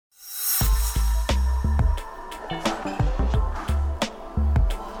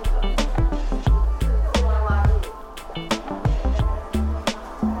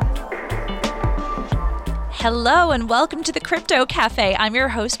Hello and welcome to the Crypto Café. I'm your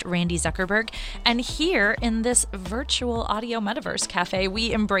host, Randi Zuckerberg, and here in this virtual audio metaverse cafe,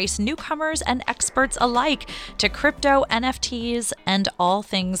 we embrace newcomers and experts alike to crypto, NFTs, and all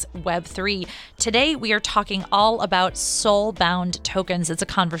things Web3. Today, we are talking all about Soulbound Tokens. It's a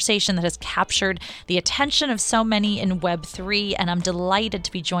conversation that has captured the attention of so many in Web3, and I'm delighted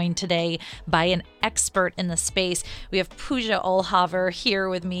to be joined today by an expert in the space. We have Puja Ohlhaver here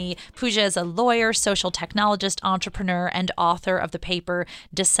with me. Puja is a lawyer, social technologist, entrepreneur, and author of the paper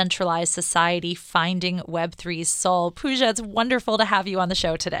Decentralized Society, Finding Web3's Soul. Puja, it's wonderful to have you on the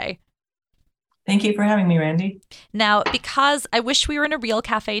show today. Thank you for having me, Randi. Now, because I wish we were in a real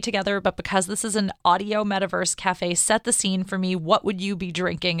cafe together, but because this is an audio metaverse cafe, set the scene for me. What would you be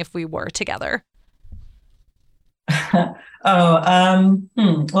drinking if we were together?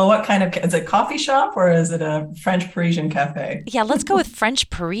 Well, what kind of, is it a coffee shop or is it a French Parisian cafe? Yeah, let's go with French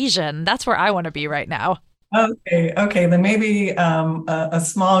Parisian. That's where I want to be right now. Okay, then maybe a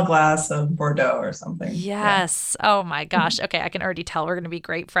small glass of Bordeaux or something. Yes. Yeah. Oh my gosh. Okay, I can already tell we're going to be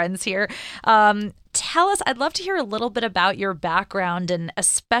great friends here. Tell us, I'd love to hear a little bit about your background and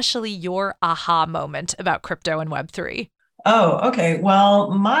especially your aha moment about crypto and Web3. Oh, okay.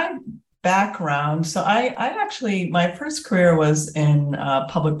 Well, my background. So I actually, my first career was in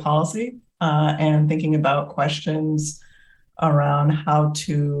public policy and thinking about questions around how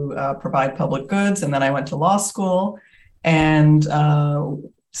to provide public goods. And then I went to law school and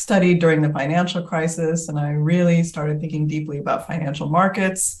studied during the financial crisis. And I really started thinking deeply about financial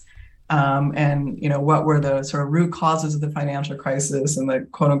markets and, what were the sort of root causes of the financial crisis and the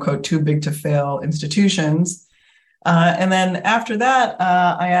quote unquote too big to fail institutions. And then after that,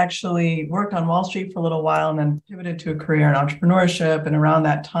 I actually worked on Wall Street for a little while and then pivoted to a career in entrepreneurship. And around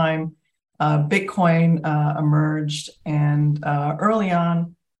that time, Bitcoin emerged. And early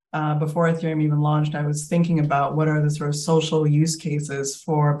on, before Ethereum even launched, I was thinking about what are the sort of social use cases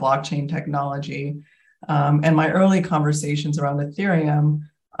for blockchain technology. And my early conversations around Ethereum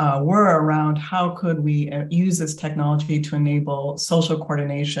were around how could we use this technology to enable social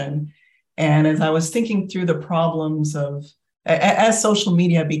coordination. And as I was thinking through the problems of, as social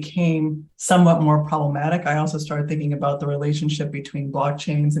media became somewhat more problematic, I also started thinking about the relationship between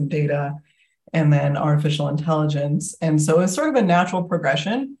blockchains and data and then artificial intelligence. And so it's sort of a natural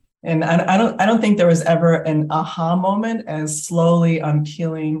progression. And I don't think there was ever an aha moment as slowly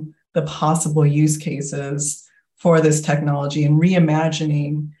unpeeling the possible use cases for this technology and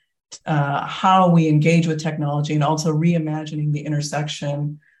reimagining how we engage with technology and also reimagining the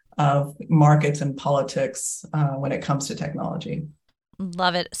intersection of markets and politics when it comes to technology.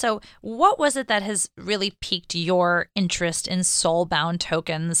 Love it. So what was it that has really piqued your interest in soulbound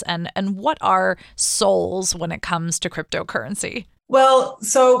tokens and what are souls when it comes to cryptocurrency? Well,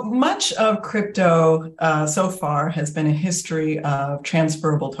 so much of crypto so far has been a history of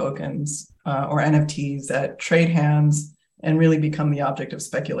transferable tokens or NFTs that trade hands and really become the object of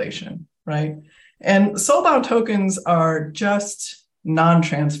speculation, right? And soulbound tokens are just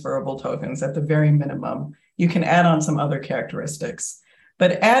non-transferable tokens at the very minimum. You can add on some other characteristics,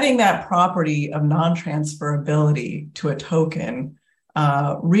 but adding that property of non-transferability to a token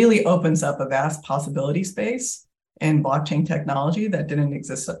really opens up a vast possibility space in blockchain technology that didn't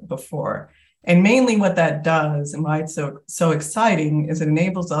exist before. And mainly what that does and why it's so exciting is it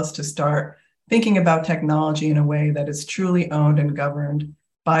enables us to start thinking about technology in a way that is truly owned and governed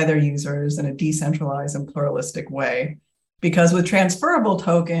by their users in a decentralized and pluralistic way. Because with transferable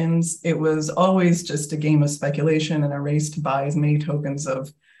tokens, it was always just a game of speculation and a race to buy as many tokens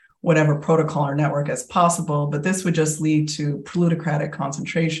of whatever protocol or network as possible. But this would just lead to plutocratic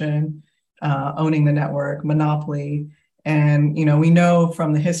concentration, owning the network, monopoly. And, we know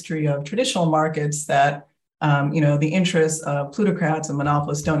from the history of traditional markets that, the interests of plutocrats and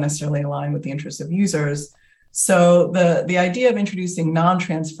monopolists don't necessarily align with the interests of users. So the idea of introducing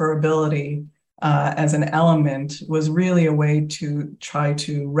non-transferability as an element was really a way to try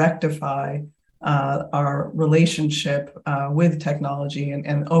to rectify our relationship with technology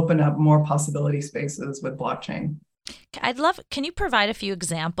and open up more possibility spaces with blockchain. Can you provide a few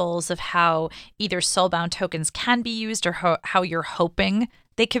examples of how either soulbound tokens can be used or how you're hoping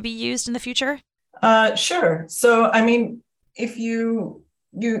they could be used in the future? Sure. So, if you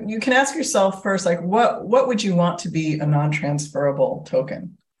can ask yourself first, like, what would you want to be a non-transferable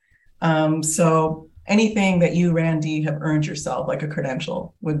token? So anything that you, Randi, have earned yourself, like a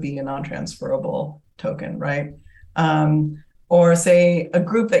credential, would be a non-transferable token, right? Or say a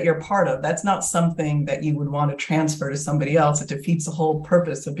group that you're part of, that's not something that you would want to transfer to somebody else. It defeats the whole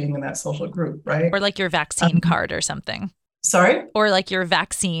purpose of being in that social group, right? Or like your vaccine card or something. Sorry? Or like your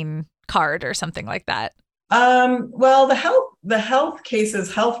vaccine card or something like that. Well, the health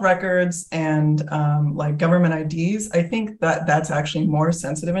cases, health records, and like government IDs, I think that that's actually more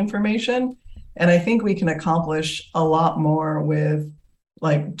sensitive information. And I think we can accomplish a lot more with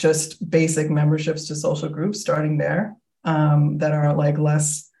like just basic memberships to social groups, starting there, that are like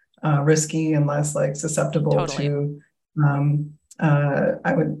less risky and less like susceptible Totally. to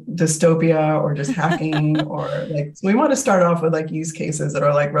I would dystopia or just hacking or like, so we want to start off with like use cases that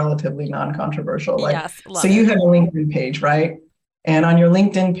are like relatively non-controversial. Like, Yes, so love you it. have a LinkedIn page, right? And on your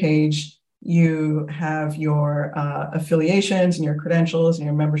LinkedIn page, you have your affiliations and your credentials and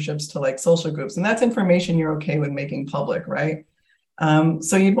your memberships to like social groups. And that's information you're okay with making public, right?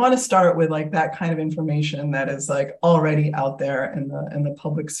 So you'd want to start with like that kind of information that is like already out there in the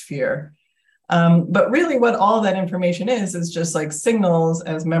public sphere. But really what all that information is just like signals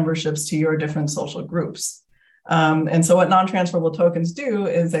as memberships to your different social groups. And so what non-transferable tokens do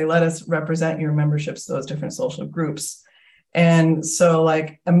is they let us represent your memberships to those different social groups. And so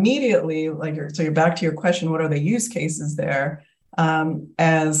like immediately, like so you're back to your question, what are the use cases there?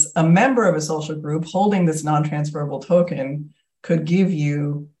 As a member of a social group, holding this non-transferable token could give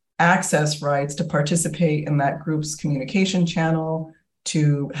you access rights to participate in that group's communication channel,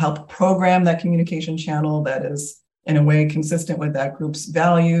 to help program that communication channel that is in a way consistent with that group's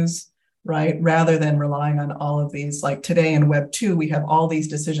values, right? Rather than relying on all of these, like today in Web 2, we have all these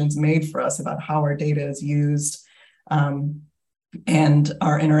decisions made for us about how our data is used, and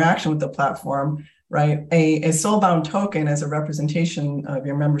our interaction with the platform, right? A soulbound token as a representation of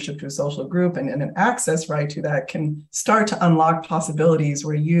your membership to a social group and an access right to that can start to unlock possibilities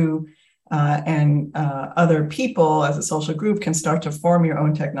where you and other people as a social group can start to form your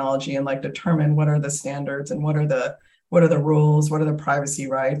own technology and like determine what are the standards and what are the rules, what are the privacy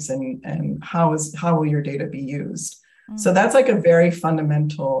rights, and how will your data be used. So that's like a very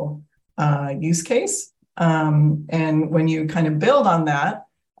fundamental use case. And when you kind of build on that,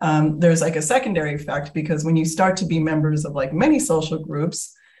 there's like a secondary effect, because when you start to be members of like many social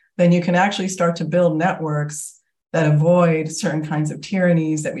groups, then you can actually start to build networks that avoid certain kinds of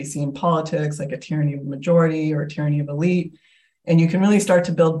tyrannies that we see in politics, like a tyranny of majority or a tyranny of elite. And you can really start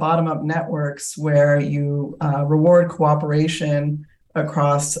to build bottom-up networks where you reward cooperation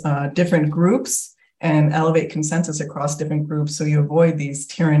across different groups and elevate consensus across different groups, so you avoid these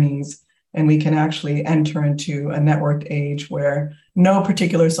tyrannies. And we can actually enter into a networked age where no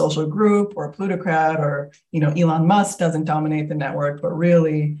particular social group or plutocrat or Elon Musk doesn't dominate the network, but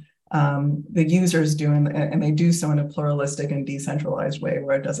really the users do, and they do so in a pluralistic and decentralized way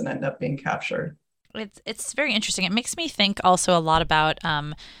where it doesn't end up being captured. It's very interesting. It makes me think also a lot about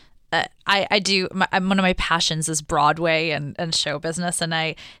one of my passions is Broadway and show business. And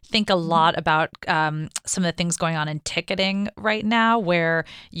I think a lot about some of the things going on in ticketing right now, where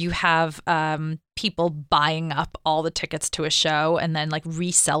you have people buying up all the tickets to a show and then like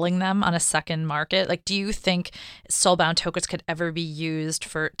reselling them on a second market. Like, do you think soulbound tokens could ever be used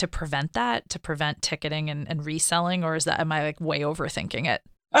to prevent that, to prevent ticketing and reselling? Or am I like way overthinking it?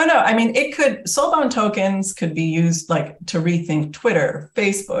 Oh, no. I mean, soulbound tokens could be used like to rethink Twitter,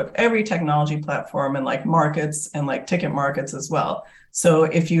 Facebook, every technology platform, and like markets and like ticket markets as well. So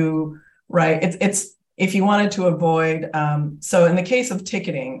if you, right, if you wanted to avoid, so in the case of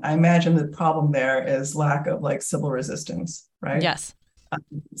ticketing, I imagine the problem there is lack of like civil resistance, right? Yes.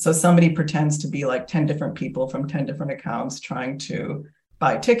 So somebody pretends to be like 10 different people from 10 different accounts trying to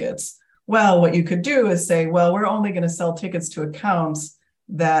buy tickets. Well, what you could do is say, well, we're only going to sell tickets to accounts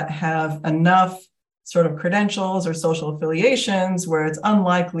that have enough sort of credentials or social affiliations where it's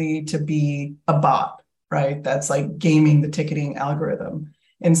unlikely to be a bot, right? That's like gaming the ticketing algorithm.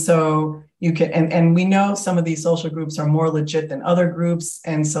 And so you can, and we know some of these social groups are more legit than other groups.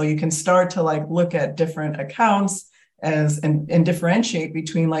 And so you can start to like look at different accounts and differentiate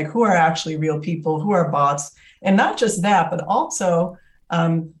between like who are actually real people, who are bots. And not just that, but also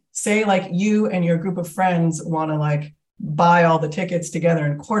say like you and your group of friends want to like buy all the tickets together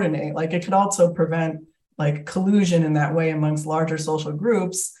and coordinate. Like it could also prevent like collusion in that way amongst larger social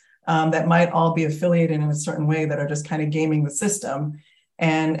groups that might all be affiliated in a certain way that are just kind of gaming the system.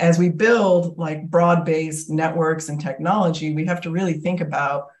 And as we build like broad-based networks and technology, we have to really think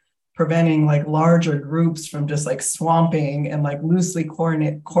about preventing like larger groups from just like swamping and like loosely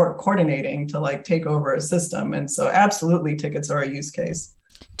coordinating to like take over a system. And so absolutely tickets are a use case.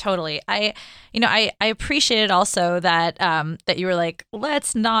 Totally. I appreciated also that that you were like,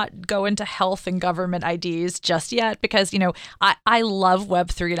 let's not go into health and government IDs just yet, because, I love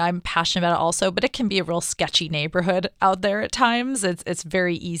Web3 and I'm passionate about it also, but it can be a real sketchy neighborhood out there at times. It's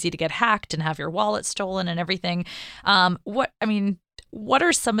very easy to get hacked and have your wallet stolen and everything. what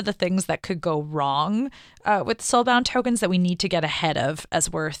are some of the things that could go wrong with soulbound tokens that we need to get ahead of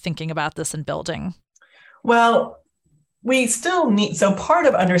as we're thinking about this and building? Well, we still need, so part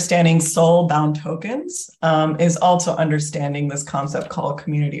of understanding soulbound tokens is also understanding this concept called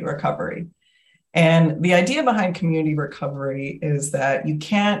community recovery. And the idea behind community recovery is that you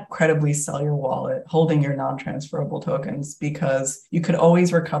can't credibly sell your wallet holding your non-transferable tokens, because you could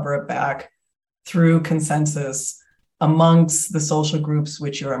always recover it back through consensus amongst the social groups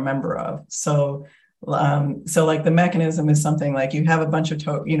which you're a member of. So like the mechanism is something like you have a bunch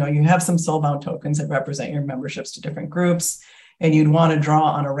of you have some soulbound tokens that represent your memberships to different groups, and you'd want to draw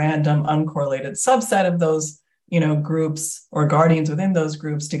on a random uncorrelated subset of those groups or guardians within those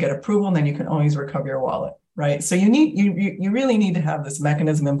groups to get approval, and then you can always recover your wallet, right? So you really need to have this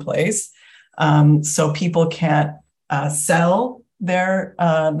mechanism in place, so people can't sell their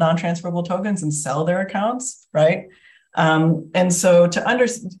non-transferable tokens and sell their accounts, right? And so to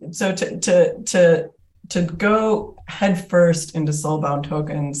go headfirst into soulbound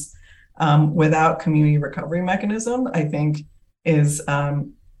tokens without community recovery mechanism, I think is I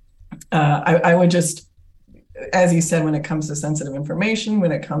would just, as you said, when it comes to sensitive information,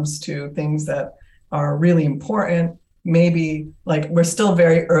 when it comes to things that are really important, maybe like we're still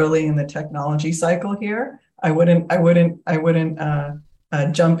very early in the technology cycle here. I wouldn't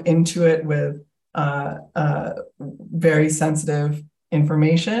jump into it with very sensitive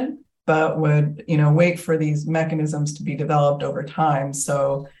information, but would wait for these mechanisms to be developed over time.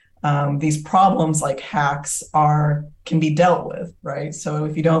 So these problems like hacks can be dealt with, right? So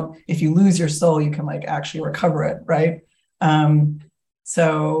if you lose your soul, you can actually recover it, right?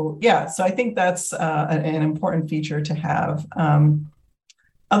 So I think that's an important feature to have.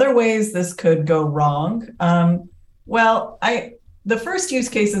 Other ways this could go wrong. The first use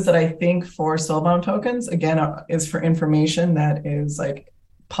cases that I think for soulbound tokens, again, is for information that is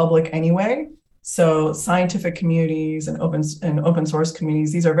public anyway. So scientific communities and open source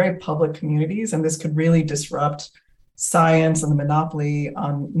communities, these are very public communities, and this could really disrupt science and the monopoly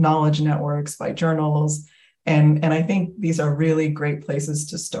on knowledge networks by journals. And I think these are really great places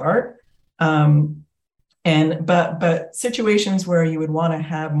to start. But situations where you would want to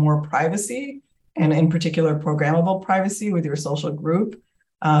have more privacy, and in particular programmable privacy with your social group,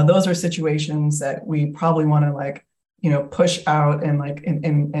 those are situations that we probably want to push out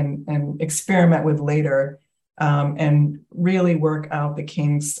and experiment with later, and really work out the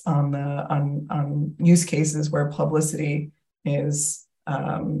kinks on use cases where publicity is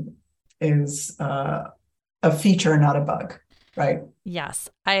a feature, not a bug, right? Yes.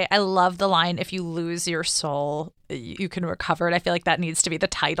 I love the line, if you lose your soul, you can recover it. I feel like that needs to be the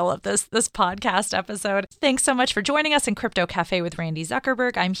title of this podcast episode. Thanks so much for joining us in Crypto Café with Randi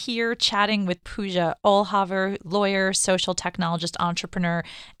Zuckerberg. I'm here chatting with Puja Ohlhaver, lawyer, social technologist, entrepreneur,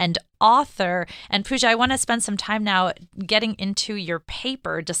 and author. And Puja, I want to spend some time now getting into your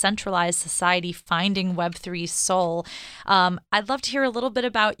paper, Decentralized Society, Finding Web3 Soul. I'd love to hear a little bit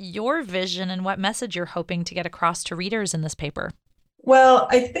about your vision and what message you're hoping to get across to readers in this paper. Well,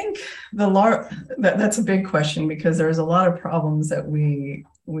 I think that's a big question, because there's a lot of problems that we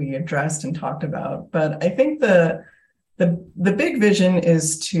addressed and talked about. But I think the big vision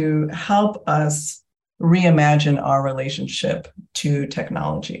is to help us reimagine our relationship to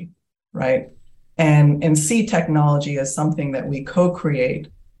technology, right? And see technology as something that we co-create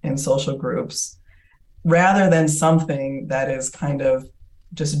in social groups, rather than something that is kind of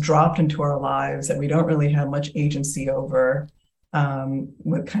just dropped into our lives that we don't really have much agency over.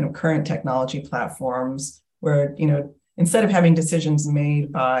 With kind of current technology platforms, where instead of having decisions made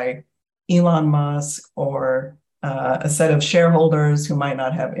by Elon Musk or a set of shareholders who might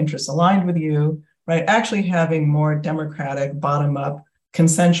not have interests aligned with you, right? Actually having more democratic, bottom-up,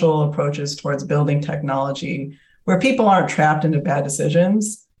 consensual approaches towards building technology, where people aren't trapped into bad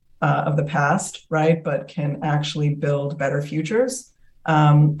decisions of the past, right? But can actually build better futures,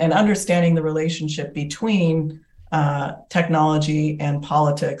 and understanding the relationship between technology and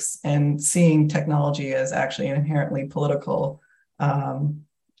politics, and seeing technology as actually inherently political, and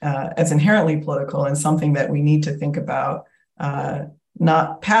something that we need to think about,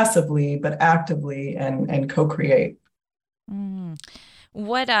 not passively, but actively and co-create.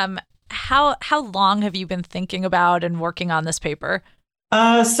 How long have you been thinking about and working on this paper?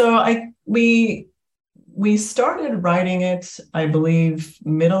 We started writing it, I believe,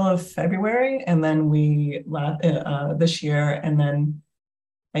 middle of February, and then this year, and then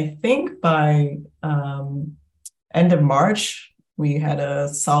I think by end of March we had a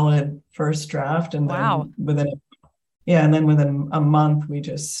solid first draft, and wow. then within a month we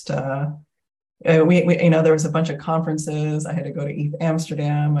just there was a bunch of conferences. I had to go to ETH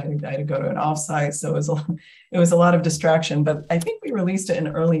Amsterdam. I had to go to an offsite. So it was a lot of distraction, but I think we released it in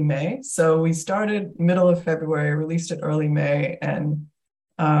early May. So we started middle of February, released it early May, and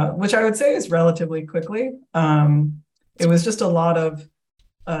which I would say is relatively quickly. It was just a lot of,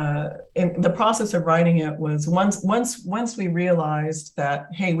 in the process of writing it was once we realized that,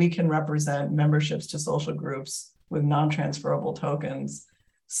 hey, we can represent memberships to social groups with non-transferable tokens.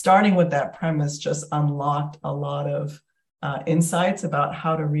 Starting with that premise just unlocked a lot of insights about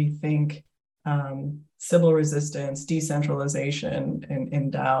how to rethink civil resistance, decentralization in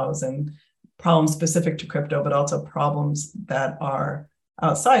DAOs, and problems specific to crypto, but also problems that are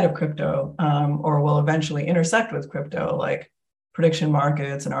outside of crypto or will eventually intersect with crypto, like prediction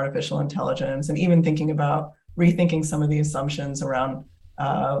markets and artificial intelligence, and even thinking about rethinking some of the assumptions around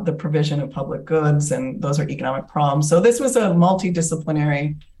the provision of public goods, and those are economic problems. So this was a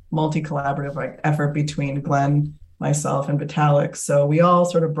multidisciplinary, multi-collaborative effort between Glenn, myself, and Vitalik. So we all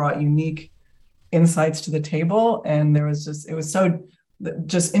sort of brought unique insights to the table, and it was so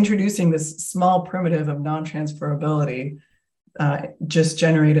just introducing this small primitive of non-transferability just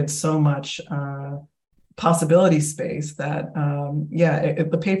generated so much possibility space that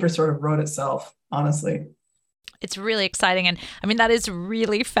the paper sort of wrote itself, honestly. It's really exciting. And I mean, that is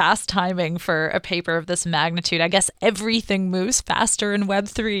really fast timing for a paper of this magnitude. I guess everything moves faster in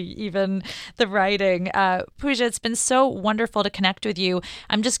Web3, even the writing. Puja, it's been so wonderful to connect with you.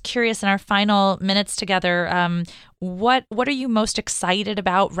 I'm just curious, in our final minutes together, what are you most excited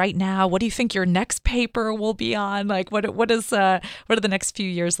about right now? What do you think your next paper will be on? Like, what do the next few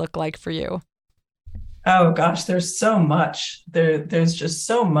years look like for you? Oh gosh, there's so much. There's just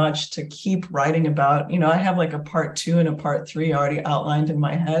so much to keep writing about. I have like a part 2 and a part 3 already outlined in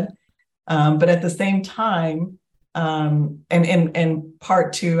my head. But at the same time, and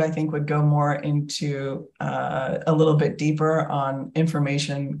part 2, I think, would go more into a little bit deeper on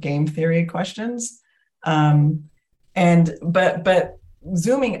information game theory questions. But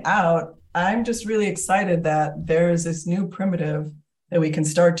zooming out, I'm just really excited that there is this new primitive that we can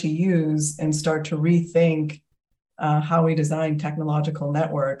start to use and start to rethink how we design technological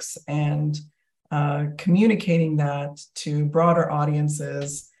networks, and communicating that to broader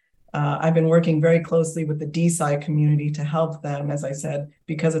audiences. I've been working very closely with the DeSci community to help them, as I said,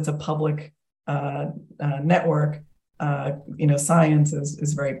 because it's a public network. Science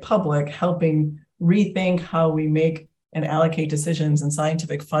is very public, helping rethink how we make and allocate decisions in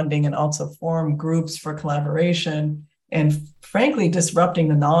scientific funding, and also form groups for collaboration, and frankly, disrupting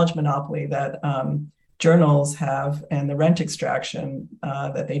the knowledge monopoly that journals have, and the rent extraction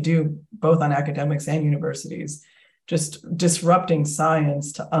that they do both on academics and universities. Just disrupting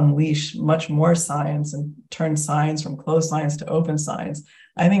science to unleash much more science and turn science from closed science to open science.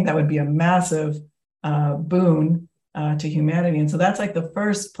 I think that would be a massive boon to humanity. And so that's like the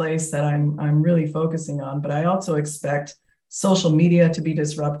first place that I'm really focusing on. But I also expect social media to be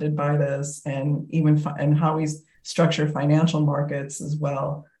disrupted by this, and even and how we structure financial markets as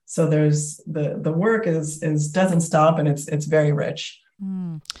well. So there's the work is doesn't stop, and it's very rich.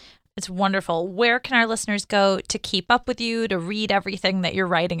 It's wonderful. Where can our listeners go to keep up with you, to read everything that you're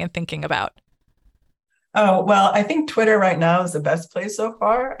writing and thinking about? Oh, well, I think Twitter right now is the best place so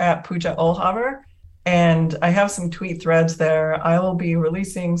far, at Puja Ohlhaver. And I have some tweet threads there. I will be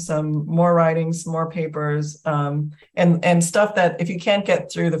releasing some more writings, some more papers, and stuff that if you can't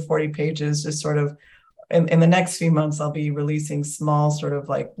get through the 40 pages, just sort of in the next few months, I'll be releasing small sort of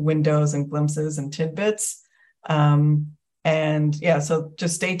like windows and glimpses and tidbits. So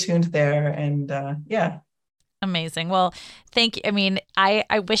just stay tuned there. And Amazing. Well, thank you. I mean,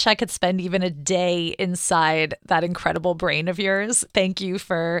 I wish I could spend even a day inside that incredible brain of yours. Thank you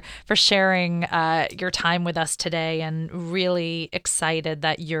for sharing your time with us today, and really excited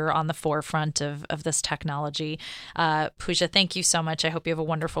that you're on the forefront of this technology. Puja, thank you so much. I hope you have a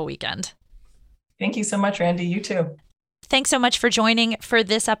wonderful weekend. Thank you so much, Randy. You too. Thanks so much for joining for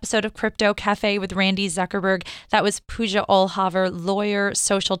this episode of Crypto Café with Randi Zuckerberg. That was Puja Ohlhaver, lawyer,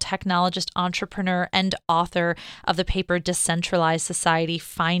 social technologist, entrepreneur, and author of the paper Decentralized Society,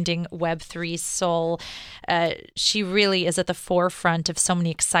 Finding Web3's Soul. She really is at the forefront of so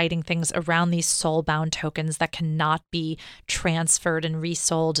many exciting things around these soulbound tokens that cannot be transferred and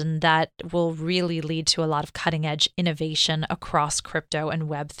resold, and that will really lead to a lot of cutting-edge innovation across crypto and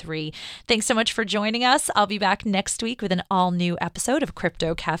Web3. Thanks so much for joining us. I'll be back next week with an all-new episode of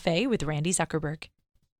Crypto Café with Randi Zuckerberg.